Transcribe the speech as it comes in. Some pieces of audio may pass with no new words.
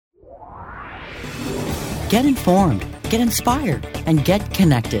Get informed, get inspired, and get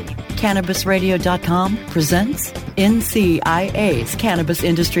connected. CannabisRadio.com presents NCIA's Cannabis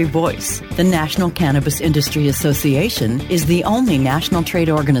Industry Voice. The National Cannabis Industry Association is the only national trade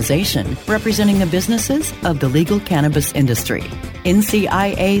organization representing the businesses of the legal cannabis industry.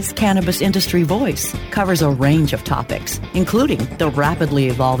 NCIA's Cannabis Industry Voice covers a range of topics, including the rapidly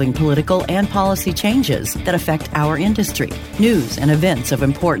evolving political and policy changes that affect our industry, news and events of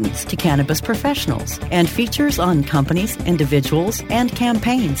importance to cannabis professionals, and features on companies, individuals, and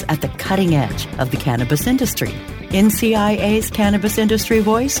campaigns at the cutting edge of the cannabis industry. NCIA's Cannabis Industry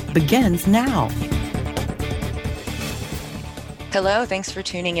Voice begins now. Hello, thanks for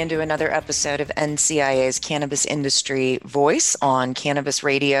tuning into another episode of NCIA's Cannabis Industry Voice on Cannabis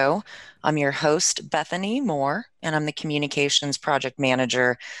Radio. I'm your host, Bethany Moore, and I'm the Communications Project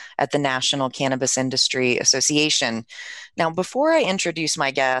Manager at the National Cannabis Industry Association. Now, before I introduce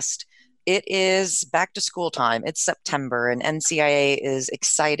my guest, it is back to school time. It's September, and NCIA is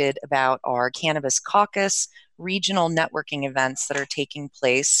excited about our Cannabis Caucus regional networking events that are taking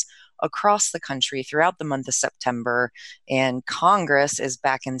place across the country throughout the month of September, and Congress is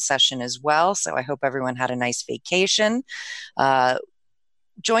back in session as well, so I hope everyone had a nice vacation.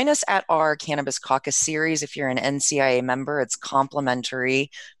 Join us at our Cannabis Caucus series. If you're an NCIA member, it's complimentary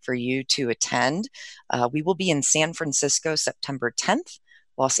for you to attend. We will be in San Francisco September 10th,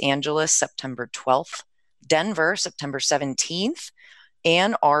 Los Angeles September 12th, Denver September 17th,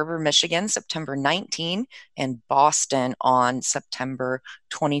 Ann Arbor, Michigan, September 19th, and Boston on September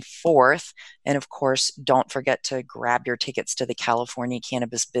 24th. And of course, don't forget to grab your tickets to the California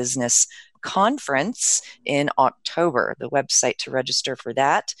Cannabis Business Conference in October. The website to register for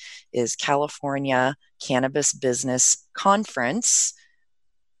that is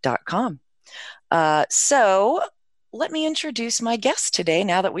CaliforniaCannabisBusinessConference.com. So let me introduce my guest today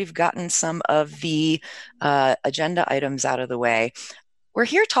now that we've gotten some of the agenda items out of the way. We're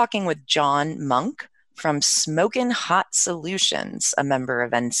here talking with Jon Monk from Smokin Hot Solutions, a member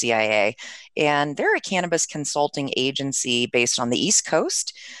of NCIA. And they're a cannabis consulting agency based on the East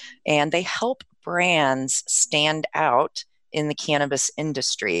Coast, and they help brands stand out in the cannabis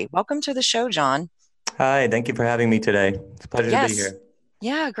industry. Welcome to the show, Jon. Hi, thank you for having me today. It's a pleasure to be here.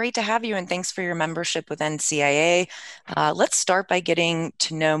 Yeah, great to have you, and thanks for your membership with NCIA. Let's start by getting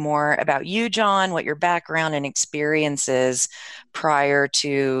to know more about you, Jon, what your background and experience is prior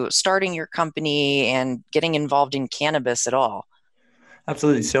to starting your company and getting involved in cannabis at all.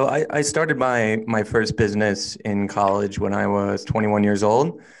 Absolutely. So I started my first business in college when I was 21 years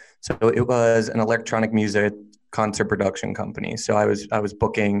old. So it was an electronic music concert production company. So I was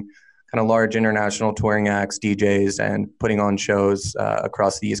booking kind of large international touring acts, DJs, and putting on shows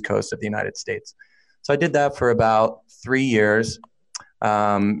across the East Coast of the United States. So I did that for about 3 years,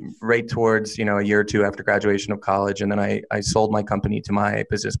 right towards, a year or two after graduation of college. And then I sold my company to my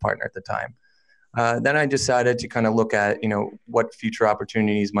business partner at the time. Then I decided to kind of look at, what future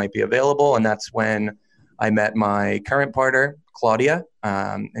opportunities might be available. And that's when I met my current partner, Claudia,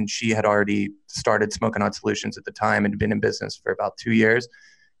 and she had already started Smokin Hot Solutions at the time and had been in business for about 2 years.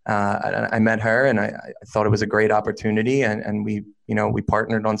 I met her, and I thought it was a great opportunity, and we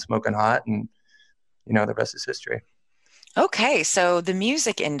partnered on Smokin Hot, and the rest is history. Okay, so the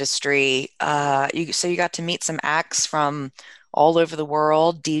music industry, you got to meet some acts from all over the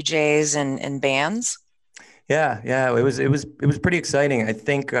world, DJs and bands. Yeah, it was pretty exciting. I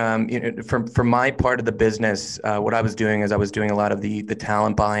think for my part of the business, what I was doing is I was doing a lot of the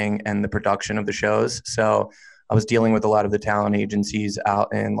talent buying and the production of the shows. So I was dealing with a lot of the talent agencies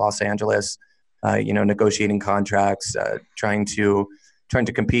out in Los Angeles, negotiating contracts, trying to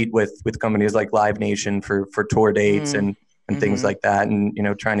compete with companies like Live Nation for tour dates and things like that, and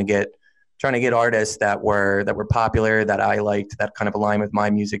trying to get artists that were popular, that I liked, that kind of aligned with my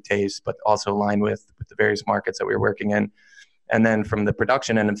music taste, but also aligned with the various markets that we were working in. And then from the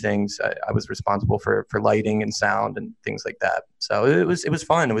production end of things, I was responsible for lighting and sound and things like that. So it was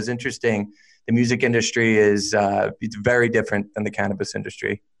fun. It was interesting. The music industry is it's very different than the cannabis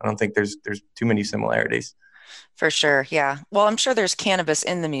industry. I don't think there's too many similarities. For sure, yeah. Well, I'm sure there's cannabis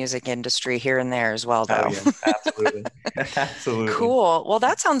in the music industry here and there as well, though. Oh, yeah, absolutely. Absolutely. Cool. Well,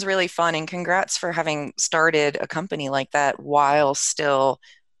 that sounds really fun, and congrats for having started a company like that while still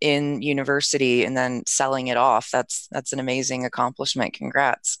in university and then selling it off. That's an amazing accomplishment.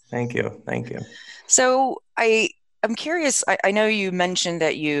 Congrats. Thank you. So I'm curious, I know you mentioned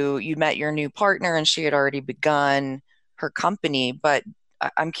that you met your new partner and she had already begun her company, but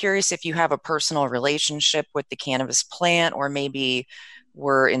I'm curious if you have a personal relationship with the cannabis plant, or maybe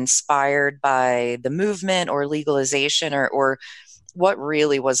were inspired by the movement or legalization, or what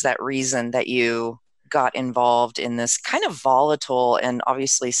really was that reason that you got involved in this kind of volatile and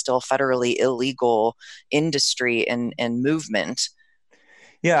obviously still federally illegal industry and movement.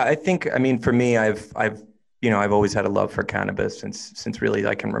 Yeah, I mean, for me, I've always had a love for cannabis since really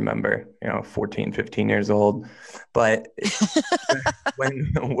I can remember, 14, 15 years old. But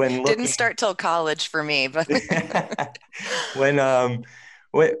when Didn't looking start till college for me, but when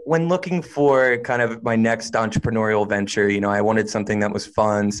when looking for kind of my next entrepreneurial venture, I wanted something that was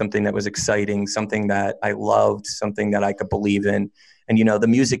fun, something that was exciting, something that I loved, something that I could believe in. And the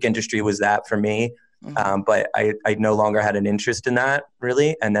music industry was that for me. Mhm. But I no longer had an interest in that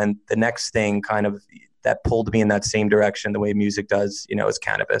really. And then the next thing kind of that pulled me in that same direction, the way music does, is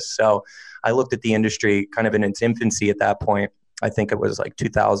cannabis. So I looked at the industry kind of in its infancy at that point. I think it was like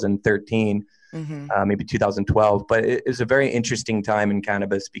 2013, Mhm. maybe 2012. But it was a very interesting time in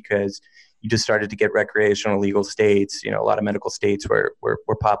cannabis because you just started to get recreational legal states. A lot of medical states were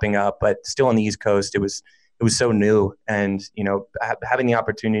popping up, but still on the East Coast, it was so new. And having the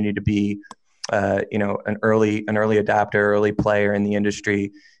opportunity to be an early adapter, early player in the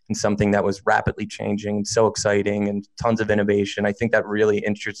industry, and something that was rapidly changing, so exciting, and tons of innovation. I think that really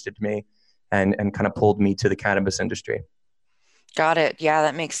interested me, and kind of pulled me to the cannabis industry. Got it. Yeah,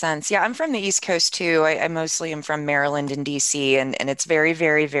 that makes sense. Yeah, I'm from the East Coast too. I mostly am from Maryland and DC, and it's very,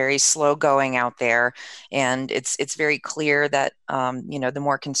 very, very slow going out there. And it's very clear that the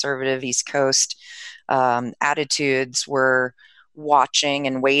more conservative East Coast attitudes were watching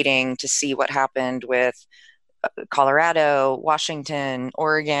and waiting to see what happened with Colorado, Washington,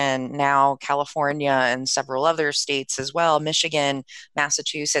 Oregon, now California, and several other states as well, Michigan,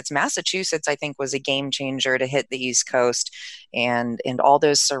 Massachusetts. Massachusetts, I think, was a game changer to hit the East Coast, and all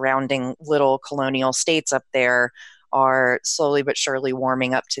those surrounding little colonial states up there are slowly but surely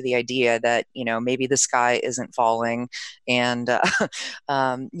warming up to the idea that maybe the sky isn't falling, and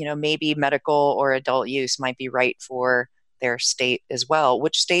maybe medical or adult use might be right for their state as well.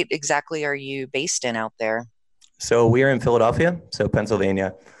 Which state exactly are you based in out there? So we are in Philadelphia, so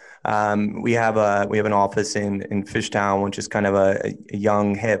Pennsylvania. We have an office in Fishtown, which is kind of a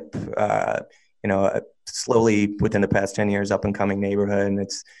young, hip, slowly within the past 10 years up and coming neighborhood, and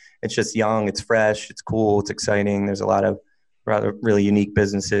it's just young, it's fresh, it's cool, it's exciting. There's a lot of rather really unique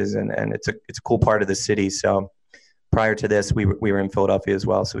businesses, and it's a cool part of the city. So prior to this, we were in Philadelphia as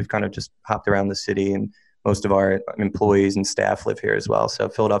well, so we've kind of just hopped around the city, and most of our employees and staff live here as well. So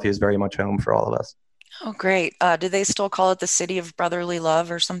Philadelphia is very much home for all of us. Oh, great. Do they still call it the city of brotherly love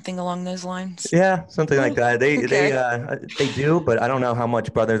or something along those lines? Yeah, something like Oh, that. okay. They do, but I don't know how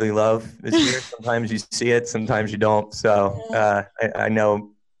much brotherly love is here. Sometimes you see it, sometimes you don't. So Yeah, I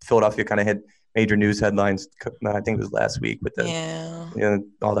know Philadelphia kind of hit major news headlines. I think it was last week with the yeah,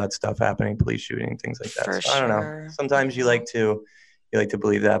 all that stuff happening, police shooting, things like that. for So I don't know. sure. Sometimes you like to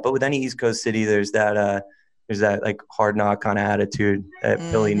believe that, but with any East Coast city, there's that like hard knock kind of attitude that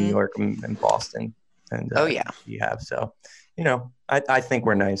Philly, New Hmm. York, and Boston and Oh, yeah. you have. So I think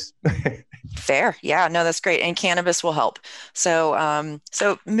we're nice. Fair. Yeah, no, that's great. And cannabis will help. So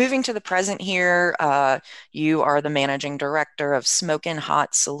moving to the present here, you are the managing director of Smokin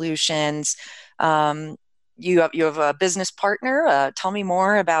Hot Solutions. Um, you have a business partner. Tell me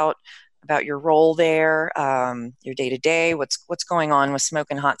more about your role there, your day to day. What's going on with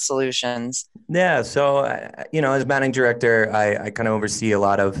Smokin Hot Solutions? Yeah, so as managing director, I kind of oversee a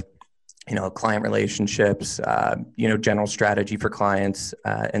lot of client relationships, general strategy for clients,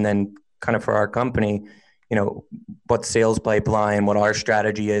 and then kind of for our company, what sales pipeline, what our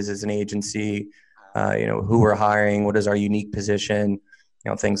strategy is as an agency, who we're hiring, what is our unique position,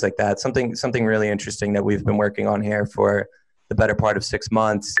 things like that. Something really interesting that we've been working on here for the better part of 6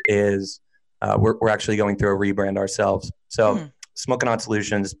 months is we're actually going through a rebrand ourselves. So Hmm. Smokin Hot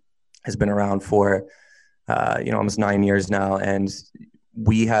Solutions has been around for almost 9 years now, and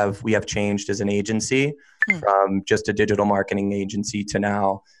we have changed as an agency Hmm. from just a digital marketing agency to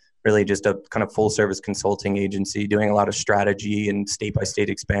now really just a kind of full service consulting agency doing a lot of strategy and state by state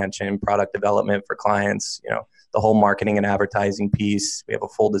expansion, product development for clients, the whole marketing and advertising piece. We have a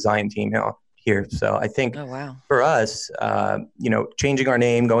full design team here. So I think Oh, wow. for us, changing our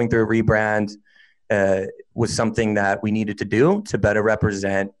name, going through a rebrand, was something that we needed to do to better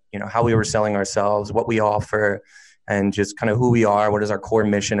represent, how we were selling ourselves, what we offer, and just kind of who we are, what is our core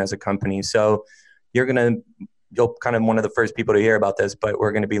mission as a company. So you'll kind of one of the first people to hear about this, but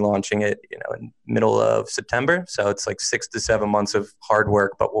we're going to be launching it, in middle of September. So it's like 6 to 7 months of hard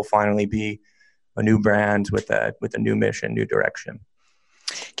work, but we'll finally be a new brand with a new mission, new direction.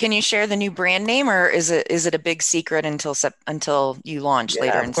 Can you share the new brand name, or is it a big secret until you launch Yeah,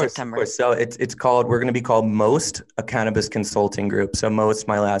 later of in course, of September? course. So we're going to be called Most, a cannabis consulting group. So Most,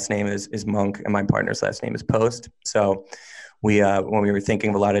 my last name is Monk, and my partner's last name is Post. So when we were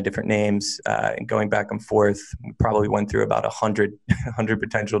thinking of a lot of different names and going back and forth, we probably went through about 100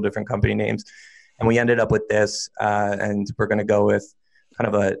 potential different company names, and we ended up with this. And we're going to go with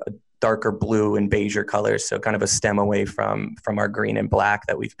kind of a darker blue and beige colors, so kind of a stem away from our green and black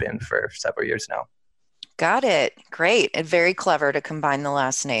that we've been for several years now. Got it. Great. And very clever to combine the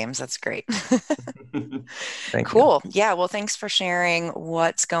last names. That's great. Thank you. Cool. Yeah. Well, thanks for sharing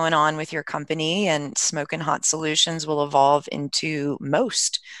what's going on with your company, and Smokin Hot Solutions will evolve into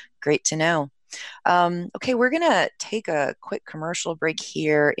Most. Great to know. Okay, we're going to take a quick commercial break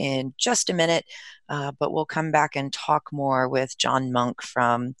here in just a minute, but we'll come back and talk more with Jon Monk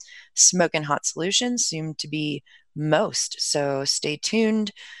from Smokin Hot Solutions, soon to be Most. So stay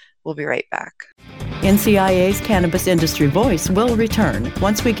tuned. We'll be right back. NCIA's Cannabis Industry Voice will return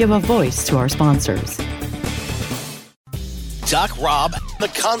once we give a voice to our sponsors. Doc Rob,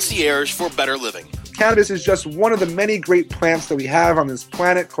 the concierge for better living. Cannabis is just one of the many great plants that we have on this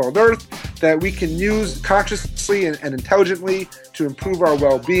planet called Earth that we can use consciously and intelligently to improve our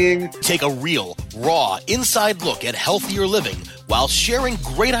well-being. Take a real, raw, inside look at healthier living while sharing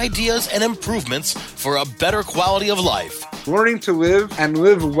great ideas and improvements for a better quality of life. Learning to live and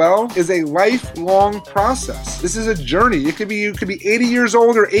live well is a lifelong process. This is a journey. You could be 80 years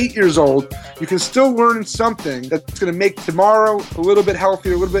old or 8 years old. You can still learn something that's going to make tomorrow a little bit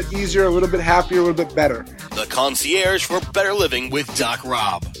healthier, a little bit easier, a little bit happier, a little bit better. The concierge for better living with Doc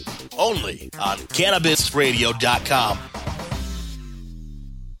Rob. Only on CannabisRadio.com.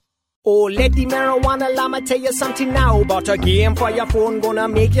 Oh, let the marijuana llama tell you something now about a game for your phone gonna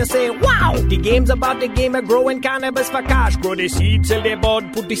make you say, wow! The game's about the game of growing cannabis for cash. Grow the seed, sell the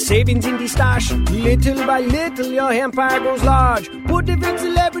bud, put the savings in the stash. Little by little, your empire grows large. Put the big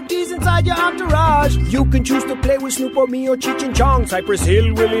celebrities inside your entourage. You can choose to play with Snoop or me or Cheech and Chong, Cypress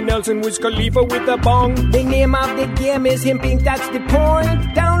Hill, Willie Nelson, Wiz Khalifa with a bong. The name of the game is Hemp Inc., that's the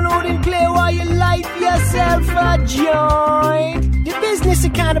point. Download and play while you light yourself a joint. The business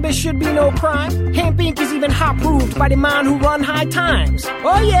of cannabis should be no crime. Hemp Inc. is even hot-proofed by the man who run High Times.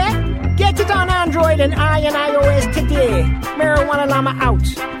 Oh yeah? Get it on Android and iOS today. Marijuana llama out.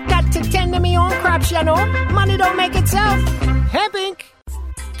 Got to tend to me own crops, you know. Money don't make itself. Hemp Inc.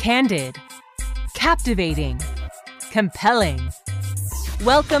 Candid. Captivating. Compelling.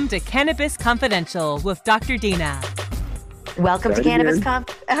 Welcome to Cannabis Confidential with Dr. Dina. Welcome to Cannabis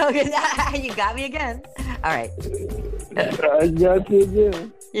Oh, you got me again. All right. I got you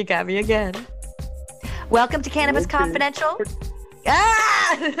again. You got me again. Welcome to Cannabis Confidential.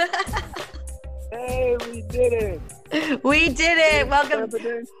 Ah! Hey, we did it. We did it. Welcome.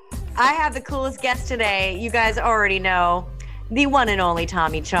 I have the coolest guest today. You guys already know. The one and only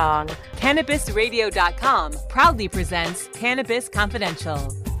Tommy Chong. CannabisRadio.com proudly presents Cannabis Confidential.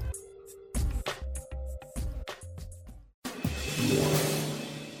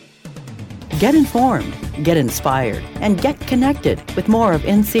 Get informed, get inspired, and get connected with more of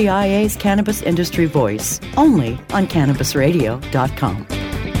NCIA's Cannabis Industry Voice, only on CannabisRadio.com.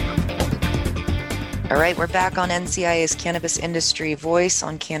 All right, we're back on NCIA's Cannabis Industry Voice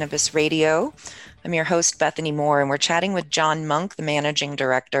on Cannabis Radio. I'm your host, Bethany Moore, and we're chatting with Jon Monk, the managing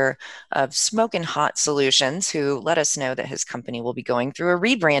director of Smokin Hot Solutions, who let us know that his company will be going through a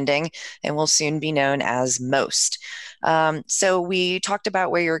rebranding and will soon be known as Most. So we talked about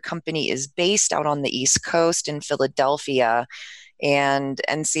where your company is based out on the East Coast in Philadelphia, and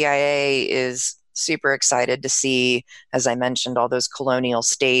NCIA is super excited to see, as I mentioned, all those colonial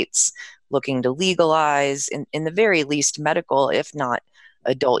states looking to legalize, in the very least, medical, if not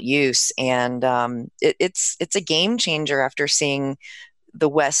adult use. And it's a game changer after seeing the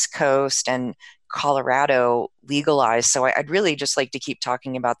West Coast and Colorado legalize. So I'd really just like to keep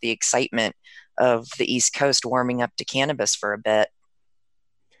talking about the excitement of the East Coast warming up to cannabis for a bit.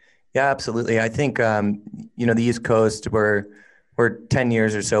 Yeah, absolutely. I think, the East Coast, we're 10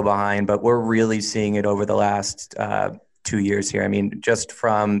 years or so behind, but we're really seeing it over the last 2 years here. I mean, just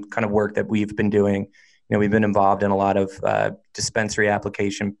from kind of work that we've been doing, we've been involved in a lot of dispensary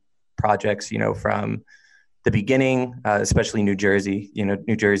application projects, from the beginning, especially New Jersey.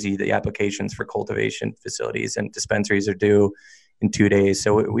 New Jersey, the applications for cultivation facilities and dispensaries are due in 2 days.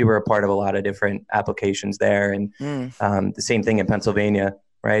 So we were a part of a lot of different applications there. And the same thing in Pennsylvania,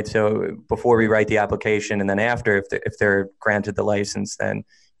 right? So before we write the application and then after, if they're granted the license, then,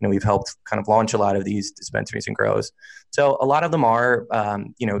 we've helped kind of launch a lot of these dispensaries and grows. So a lot of them are,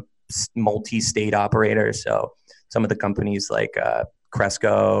 multi-state operators. So some of the companies like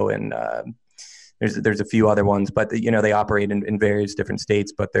Cresco, and there's a few other ones, but they operate in various different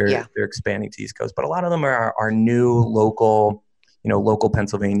states, but they're expanding to East Coast. But a lot of them are new local, local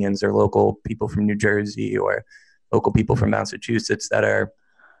Pennsylvanians or local people from New Jersey or local people from Massachusetts that are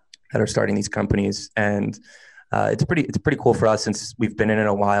starting these companies. And it's pretty cool for us since we've been in it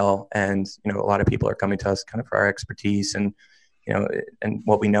a while, and a lot of people are coming to us kind of for our expertise and and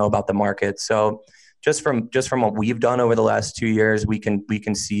what we know about the market. So just from what we've done over the last 2 years, we can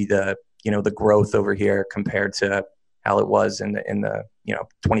see the the growth over here compared to how it was in the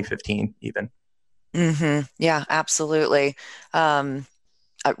 2015 even. Mm-hmm. Yeah, absolutely. We're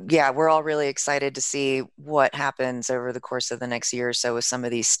all really excited to see what happens over the course of the next year or so with some of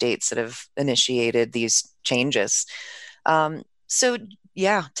these states that have initiated these changes. To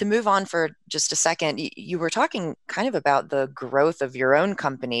move on for just a second, you were talking kind of about the growth of your own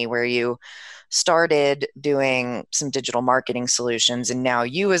company where you started doing some digital marketing solutions, and now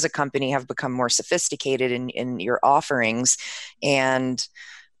you as a company have become more sophisticated in your offerings. And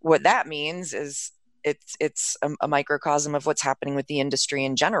what that means is it's a microcosm of what's happening with the industry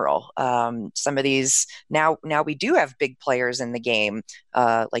in general. Some of these now we do have big players in the game,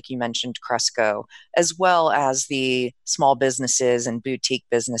 like you mentioned, Cresco, as well as the small businesses and boutique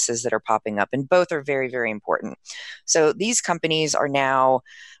businesses that are popping up, and both are very, very important. So these companies are now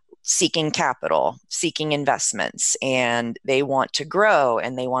seeking capital, seeking investments, and they want to grow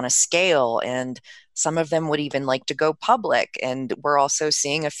and they want to scale. And some of them would even like to go public. And we're also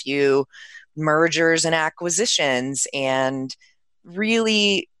seeing a few mergers and acquisitions and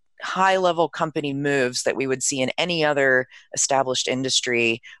really high level company moves that we would see in any other established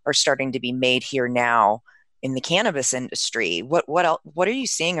industry are starting to be made here now in the cannabis industry. What are you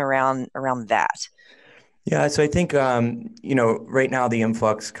seeing around that? Yeah, so I think right now the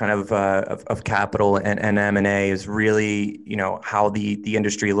influx kind of capital and M&A is really how the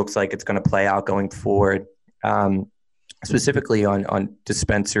industry looks like it's going to play out going forward, specifically on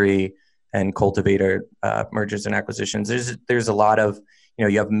dispensary and cultivator mergers and acquisitions. There's a lot of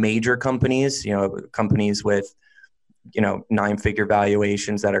you have major companies, companies with 9-figure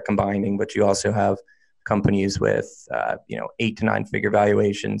valuations that are combining, but you also have companies with 8 to 9-figure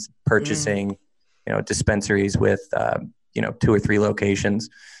valuations purchasing dispensaries with 2 or 3 locations.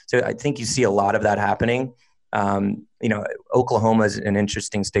 So I think you see a lot of that happening. Oklahoma is an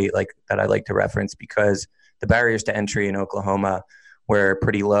interesting state like that I like to reference because the barriers to entry in Oklahoma were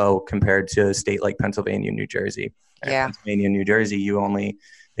pretty low compared to a state like Pennsylvania and New Jersey. Yeah. Pennsylvania and New Jersey,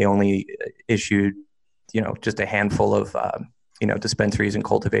 they only issued just a handful of dispensaries and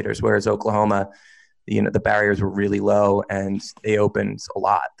cultivators, whereas Oklahoma, the barriers were really low and they opened a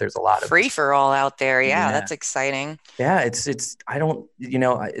lot. There's a lot of free for all out there. Yeah, that's exciting. Yeah, it's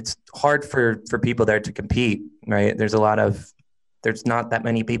hard for people there to compete, right? There's not that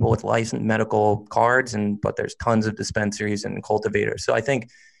many people with licensed medical cards, but there's tons of dispensaries and cultivators. So I think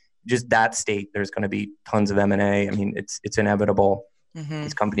just that state, there's going to be tons of M&A. I mean, it's inevitable. Mm-hmm.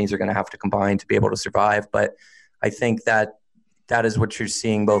 These companies are going to have to combine to be able to survive. But I think that is what you're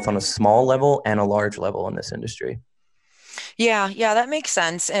seeing both on a small level and a large level in this industry. Yeah, that makes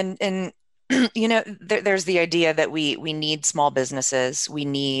sense. And there's the idea that we need small businesses. We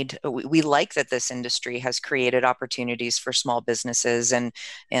like that this industry has created opportunities for small businesses and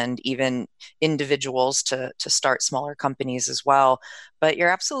even individuals to start smaller companies as well. But you're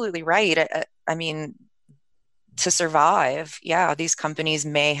absolutely right. I mean, to survive, these companies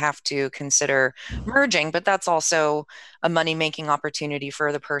may have to consider merging, but that's also a money-making opportunity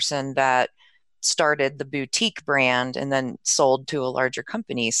for the person that started the boutique brand and then sold to a larger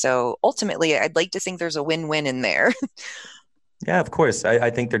company. So ultimately, I'd like to think there's a win-win in there. Yeah, of course. I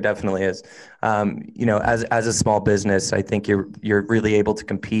think there definitely is. As a small business, I think you're really able to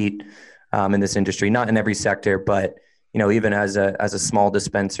compete in this industry, not in every sector, but even as a small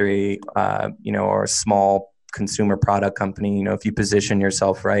dispensary, or a small consumer product company, if you position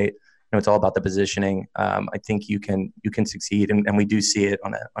yourself right, it's all about the positioning. I think you can succeed, and we do see it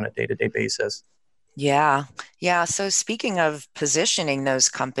on a day-to-day basis. Yeah. So speaking of positioning those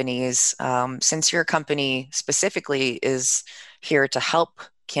companies, since your company specifically is here to help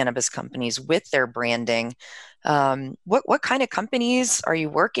cannabis companies with their branding, what kind of companies are you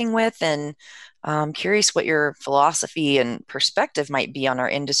working with? And I'm curious what your philosophy and perspective might be on our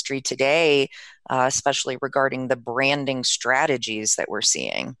industry today, especially regarding the branding strategies that we're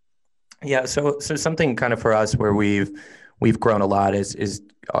seeing. Yeah, so something kind of for us where we've grown a lot is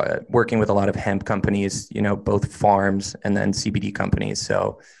working with a lot of hemp companies, both farms and then CBD companies.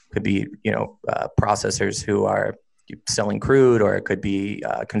 So it could be processors who are selling crude, or it could be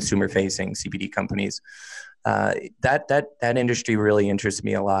consumer facing CBD companies. That industry really interests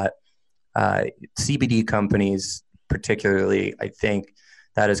me a lot. CBD companies, particularly, I think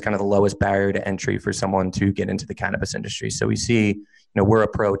that is kind of the lowest barrier to entry for someone to get into the cannabis industry. So we see, we're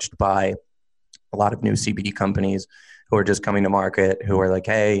approached by a lot of new CBD companies who are just coming to market, who are like,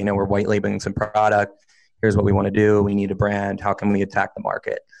 hey, we're white labeling some product. Here's what we want to do. We need a brand. How can we attack the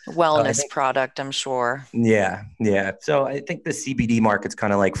market? Wellness product, I'm sure. Yeah. So I think the CBD market's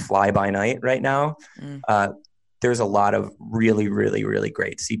kind of like fly by night right now. There's a lot of really, really, really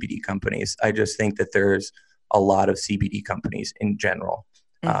great CBD companies. I just think that there's a lot of CBD companies in general.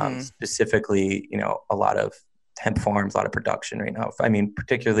 Specifically, a lot of hemp farms, a lot of production right now. I mean,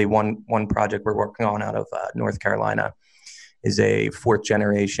 particularly one project we're working on out of North Carolina is a 4th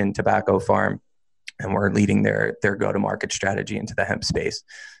generation tobacco farm, and we're leading their go-to-market strategy into the hemp space.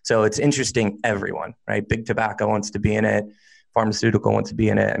 So it's interesting, everyone, right? Big tobacco wants to be in it. Pharmaceutical wants to be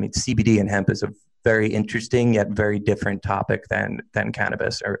in it. I mean, CBD and hemp is a very interesting yet very different topic than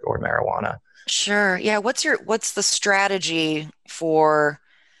cannabis or marijuana. Sure. Yeah. What's the strategy for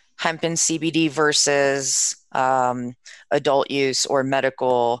hemp and CBD versus adult use or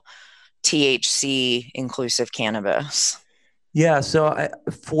medical THC inclusive cannabis? Yeah. So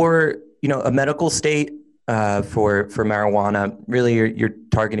for a medical state for marijuana, really you're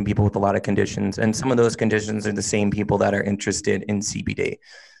targeting people with a lot of conditions, and some of those conditions are the same people that are interested in CBD.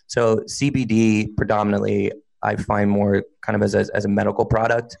 So CBD predominantly, I find more kind of as a medical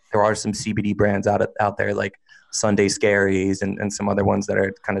product. There are some CBD brands out there like Sunday Scaries and some other ones that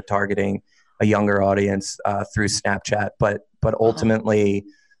are kind of targeting a younger audience through Snapchat. But ultimately,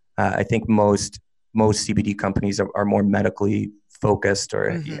 I think most CBD companies are more medically focused,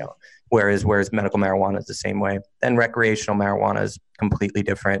 or whereas medical marijuana is the same way. And recreational marijuana is completely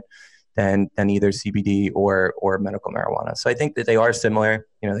different than either CBD or medical marijuana. So I think that they are similar.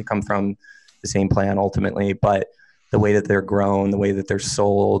 They come from the same plant ultimately, but the way that they're grown, the way that they're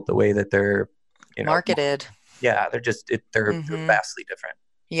sold, the way that they're marketed. Yeah, they're vastly different.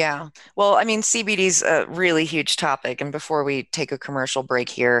 Yeah. Well, I mean, CBD is a really huge topic. And before we take a commercial break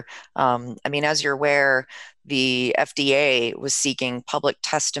here, as you're aware, the FDA was seeking public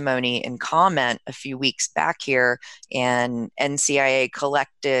testimony and comment a few weeks back here, and NCIA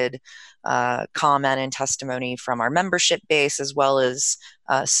collected comment and testimony from our membership base, as well as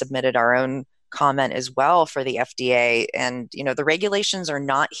submitted our own comment as well for the FDA. And, the regulations are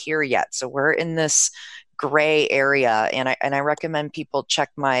not here yet. So we're in this gray area. And I recommend people check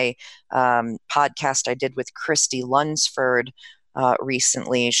my podcast I did with Christy Lunsford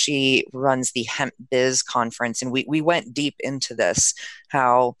recently. She runs the Hemp Biz conference, and we went deep into this,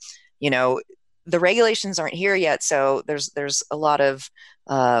 how, the regulations aren't here yet. So there's a lot of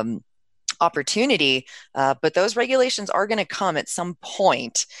opportunity, but those regulations are going to come at some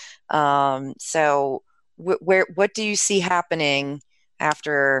point. So what do you see happening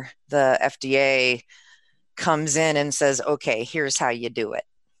after the FDA comes in and says, okay, here's how you do it?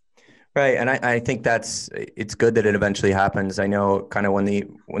 Right. And I think it's good that it eventually happens. I know kind of when the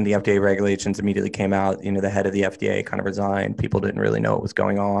FDA regulations immediately came out, the head of the FDA kind of resigned. People didn't really know what was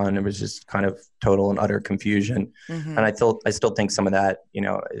going on. It was just kind of total and utter confusion. And I still think some of that,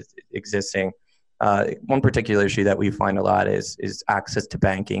 is existing. One particular issue that we find a lot is access to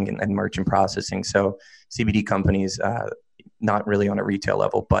banking and merchant processing. So CBD companies, not really on a retail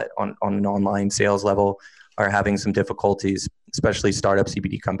level, but on an online sales level, are having some difficulties, especially startup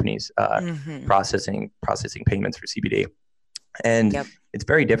CBD companies processing payments for CBD. And it's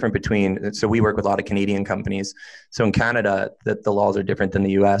very different so we work with a lot of Canadian companies. So in Canada, the laws are different than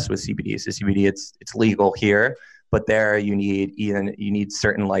the US with CBD. So CBD, it's legal here, but there you need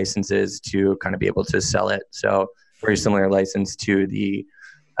certain licenses to kind of be able to sell it. So very similar license to the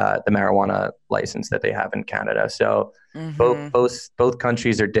marijuana license that they have in Canada. So both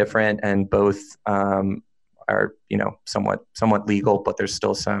countries are different, and both are somewhat legal, but there's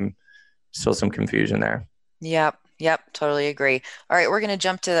still some confusion there. Yep, totally agree. All right, we're going to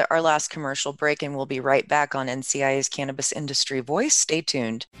jump to our last commercial break, and we'll be right back on NCIA's Cannabis Industry Voice. Stay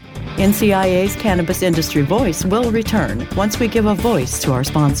tuned. NCIA's Cannabis Industry Voice will return once we give a voice to our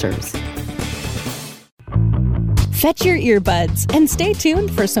sponsors. Fetch your earbuds and stay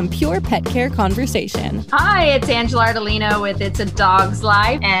tuned for some pure pet care conversation. Hi, it's Angela Ardolino with It's a Dog's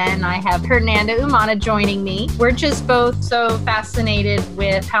Life, and I have Hernanda Umana joining me. We're just both so fascinated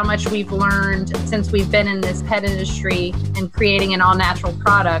with how much we've learned since we've been in this pet industry and creating an all-natural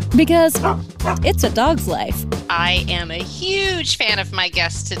product. Because it's a dog's life. I am a huge fan of my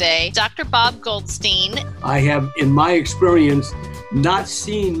guest today, Dr. Bob Goldstein. I have, in my experience, not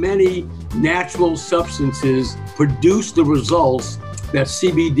seen many natural substances produce the results that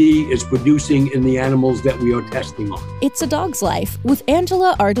CBD is producing in the animals that we are testing on. It's a Dog's Life with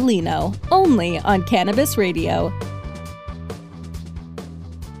Angela Ardolino, only on Cannabis Radio.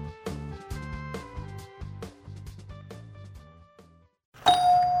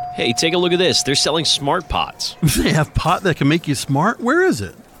 Hey, take a look at this. They're selling smart pots. They have pot that can make you smart? Where is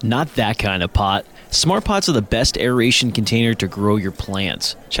it? Not that kind of pot. Smart pots are the best aeration container to grow your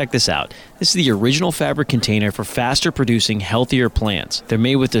plants. Check this out. This is the original fabric container for faster producing, healthier plants. They're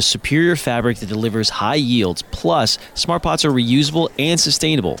made with a superior fabric that delivers high yields. Plus, smart pots are reusable and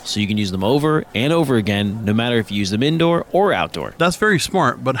sustainable, so you can use them over and over again, no matter if you use them indoor or outdoor. That's very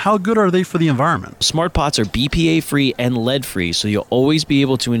smart, but how good are they for the environment? Smart pots are BPA-free and lead-free, so you'll always be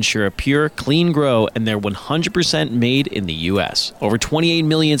able to ensure a pure, clean grow, and they're 100% made in the U.S. Over 28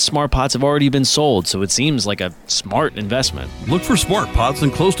 million smart pots have already been sold, so it seems like a smart investment. Look for smart pots in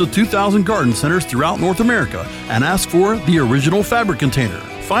close to 2,000 garden centers throughout North America and ask for the original fabric container.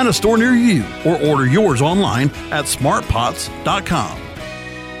 Find a store near you or order yours online at smartpots.com.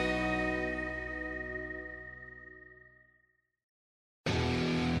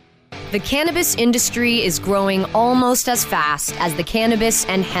 The cannabis industry is growing almost as fast as the cannabis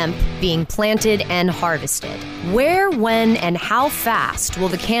and hemp being planted and harvested. Where, when, and how fast will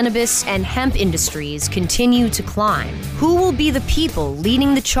the cannabis and hemp industries continue to climb? Who will be the people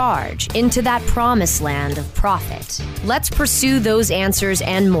leading the charge into that promised land of profit? Let's pursue those answers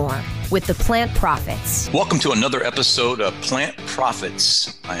and more with the Plant Profits. Welcome to another episode of Plant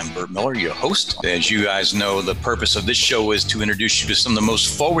Profits. I am Bert Miller, your host. As you guys know, the purpose of this show is to introduce you to some of the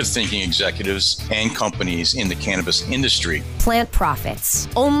most forward-thinking executives and companies in the cannabis industry. Plant Profits,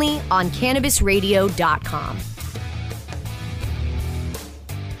 only on CannabisRadio.com.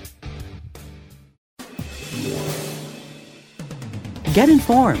 Get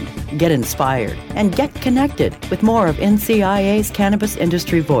informed, get inspired, and get connected with more of NCIA's Cannabis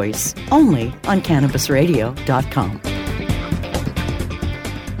Industry Voice, only on CannabisRadio.com.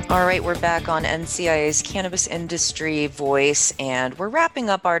 All right, we're back on NCIA's Cannabis Industry Voice, and we're wrapping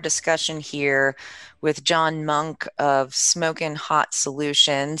up our discussion here with Jon Monk of Smokin Hot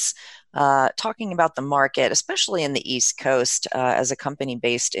Solutions, talking about the market, especially in the East Coast, as a company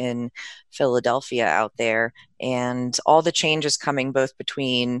based in Philadelphia out there, and all the changes coming both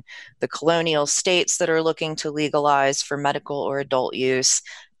between the colonial states that are looking to legalize for medical or adult use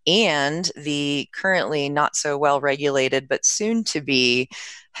and the currently not so well regulated but soon to be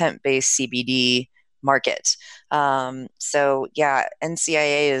hemp-based CBD market. So yeah,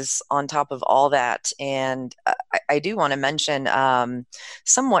 NCIA is on top of all that. And I do want to mention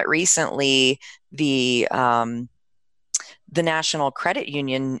somewhat recently, the National Credit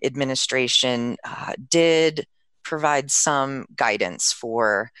Union Administration did provide some guidance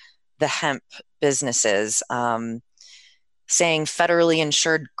for the hemp businesses, saying federally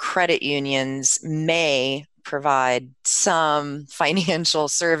insured credit unions may provide some financial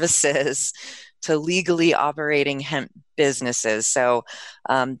services to legally operating hemp businesses. So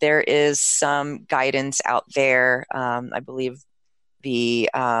there is some guidance out there. I believe the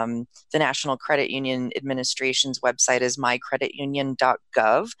National Credit Union Administration's website is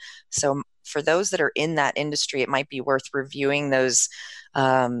mycreditunion.gov. So for those that are in that industry, it might be worth reviewing those,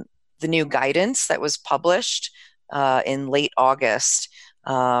 the new guidance that was published in late August.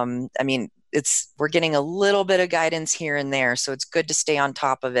 I mean, we're getting a little bit of guidance here and there, so it's good to stay on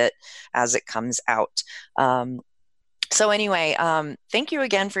top of it as it comes out. So anyway, thank you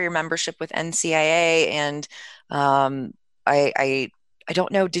again for your membership with NCIA, and I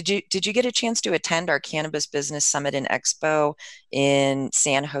don't know, did you get a chance to attend our Cannabis Business Summit and Expo in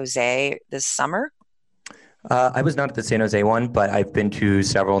San Jose this summer? I was not at the San Jose one, but I've been to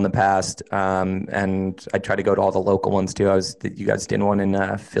several in the past, and I try to go to all the local ones too. You guys did one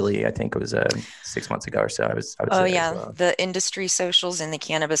in Philly, I think it was 6 months ago or so. I was oh yeah, well. The industry socials and the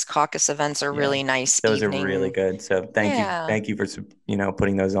Cannabis Caucus events are really nice. Those are really good. So thank you for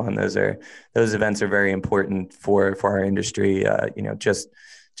putting those on. Those events are very important for our industry.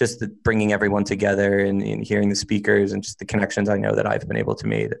 Just bringing everyone together and hearing the speakers and just the connections I know that I've been able to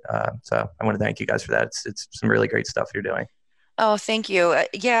make. So I want to thank you guys for that. It's some really great stuff you're doing. Oh, thank you.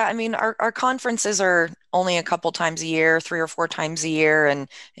 Yeah, I mean, our conferences are only a couple times a year, 3 or 4 times a year, and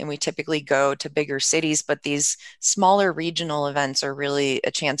we typically go to bigger cities, but these smaller regional events are really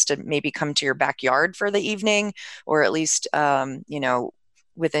a chance to maybe come to your backyard for the evening, or at least,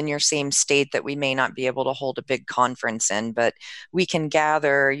 within your same state that we may not be able to hold a big conference in, but we can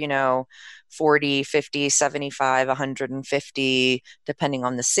gather, 40, 50, 75, 150, depending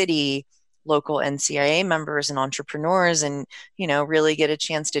on the city, local NCIA members and entrepreneurs and, really get a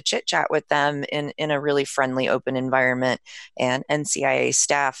chance to chit chat with them in a really friendly, open environment. And NCIA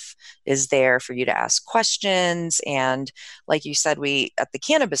staff is there for you to ask questions. And like you said, we at the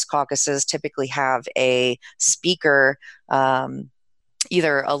Cannabis Caucuses typically have a speaker,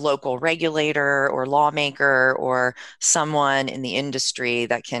 either a local regulator or lawmaker or someone in the industry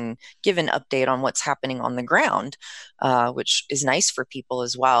that can give an update on what's happening on the ground, which is nice for people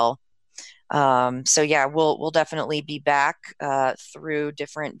as well. So yeah, we'll definitely be back through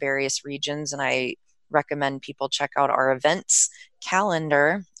different various regions, and I recommend people check out our events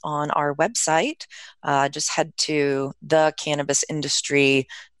calendar on our website. Just head to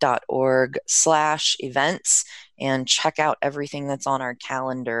thecannabisindustry.org/events and check out everything that's on our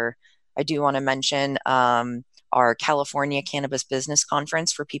calendar. I do want to mention our California Cannabis Business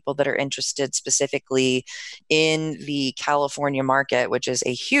Conference for people that are interested specifically in the California market, which is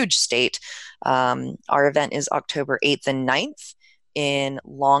a huge state. Our event is October 8th and 9th in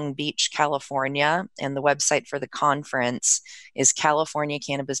Long Beach, California, and the website for the conference is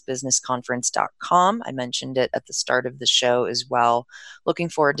californiacannabisbusinessconference.com. I mentioned it at the start of the show as well. Looking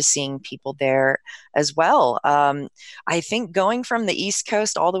forward to seeing people there as well. I think going from the East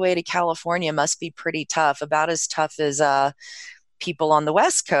Coast all the way to California must be pretty tough, about as tough as people on the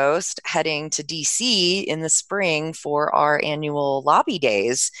West Coast heading to DC in the spring for our annual lobby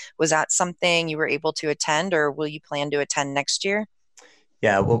days. Was that something you were able to attend, or will you plan to attend next year?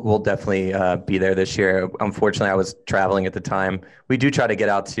 Yeah, we'll definitely be there this year. Unfortunately, I was traveling at the time. We do try to get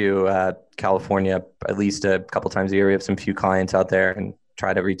out to California at least a couple times a year. We have some few clients out there and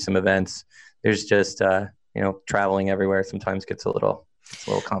try to reach some events. There's just, traveling everywhere sometimes gets a little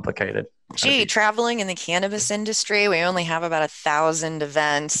complicated. Gee, traveling in the cannabis industry, we only have about 1,000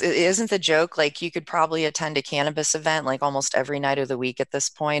 events. Isn't the joke like you could probably attend a cannabis event like almost every night of the week at this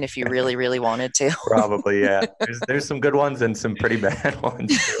point if you really, really wanted to? Probably, yeah. There's some good ones and some pretty bad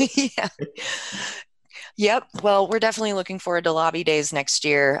ones too. Yeah. Yep. Well, we're definitely looking forward to lobby days next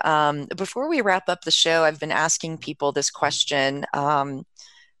year. Before we wrap up the show, I've been asking people this question.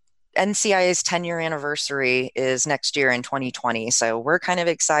 NCIA's 10-year anniversary is next year in 2020. So we're kind of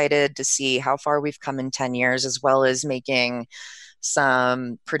excited to see how far we've come in 10 years, as well as making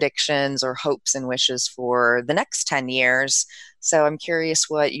some predictions or hopes and wishes for the next 10 years. So I'm curious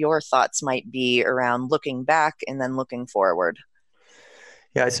what your thoughts might be around looking back and then looking forward.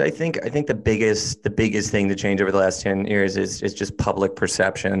 Yeah, so I think the biggest thing to change over the last 10 years is just public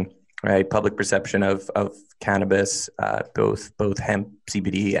perception. Right, public perception of cannabis, both hemp,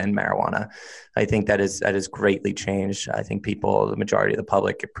 CBD, and marijuana. I think that is greatly changed. I think the majority of the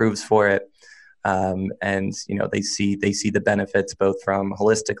public approves for it, and they see the benefits both from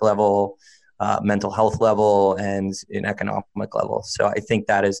holistic level, mental health level, and in economic level. So I think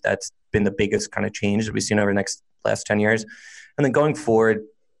that's been the biggest kind of change that we've seen over the last 10 years, and then going forward,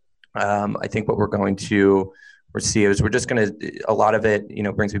 I think what we're going to see is we're just going to, a lot of it,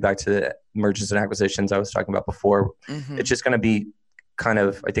 brings me back to the mergers and acquisitions I was talking about before. Mm-hmm. It's just going to be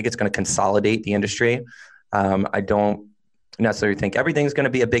I think it's going to consolidate the industry. I don't necessarily think everything's going to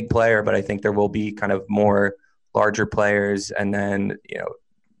be a big player, but I think there will be kind of more larger players and then,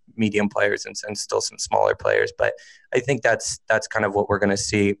 medium players and still some smaller players. But I think that's kind of what we're going to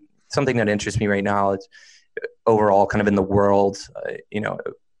see. Something that interests me right now is overall kind of in the world,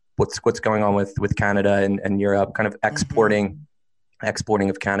 what's going on with Canada and Europe, kind of exporting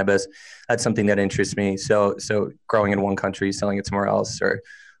of cannabis. That's something that interests me. So growing in one country, selling it somewhere else, or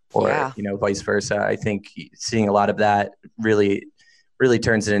yeah. Vice versa. I think seeing a lot of that really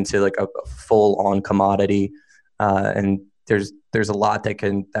turns it into like a full on commodity. And there's a lot that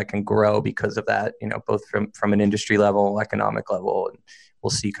can grow because of that, both from an industry level, economic level, and we'll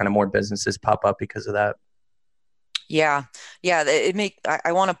see kind of more businesses pop up because of that. Yeah.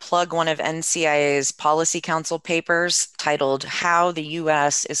 I want to plug one of NCIA's Policy Council papers titled How the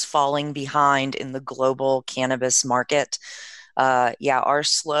U.S. is Falling Behind in the Global Cannabis Market. Our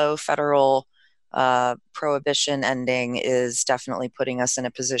slow federal prohibition ending is definitely putting us in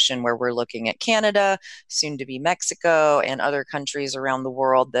a position where we're looking at Canada, soon to be Mexico, and other countries around the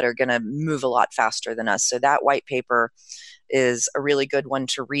world that are going to move a lot faster than us. So that white paper is a really good one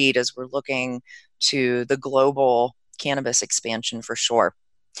to read as we're looking to the global cannabis expansion for sure.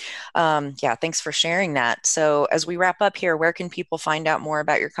 Thanks for sharing that. So as we wrap up here, where can people find out more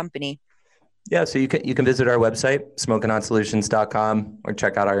about your company? Yeah, so you can visit our website, smokinhotsolutions.com, or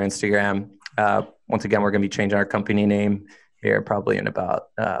check out our Instagram. Once again, we're going to be changing our company name here probably in about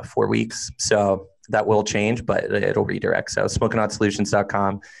 4 weeks. So that will change, but it'll redirect. So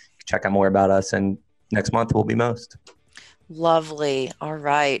smokinhotsolutions.com, check out more about us, and next month will be Most. Lovely. All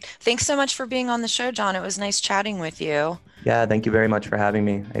right. Thanks so much for being on the show, Jon. It was nice chatting with you. Yeah, thank you very much for having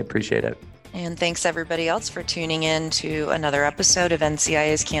me. I appreciate it. And thanks everybody else for tuning in to another episode of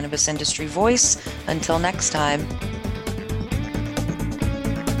NCIA's Cannabis Industry Voice. Until next time.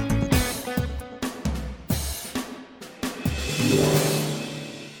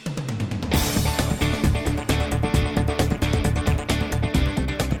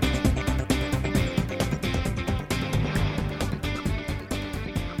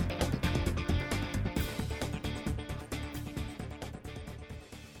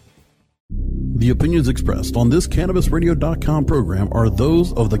 The opinions expressed on this CannabisRadio.com program are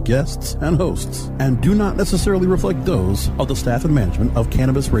those of the guests and hosts and do not necessarily reflect those of the staff and management of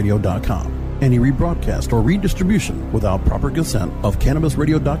CannabisRadio.com. Any rebroadcast or redistribution without proper consent of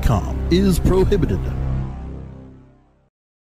CannabisRadio.com is prohibited.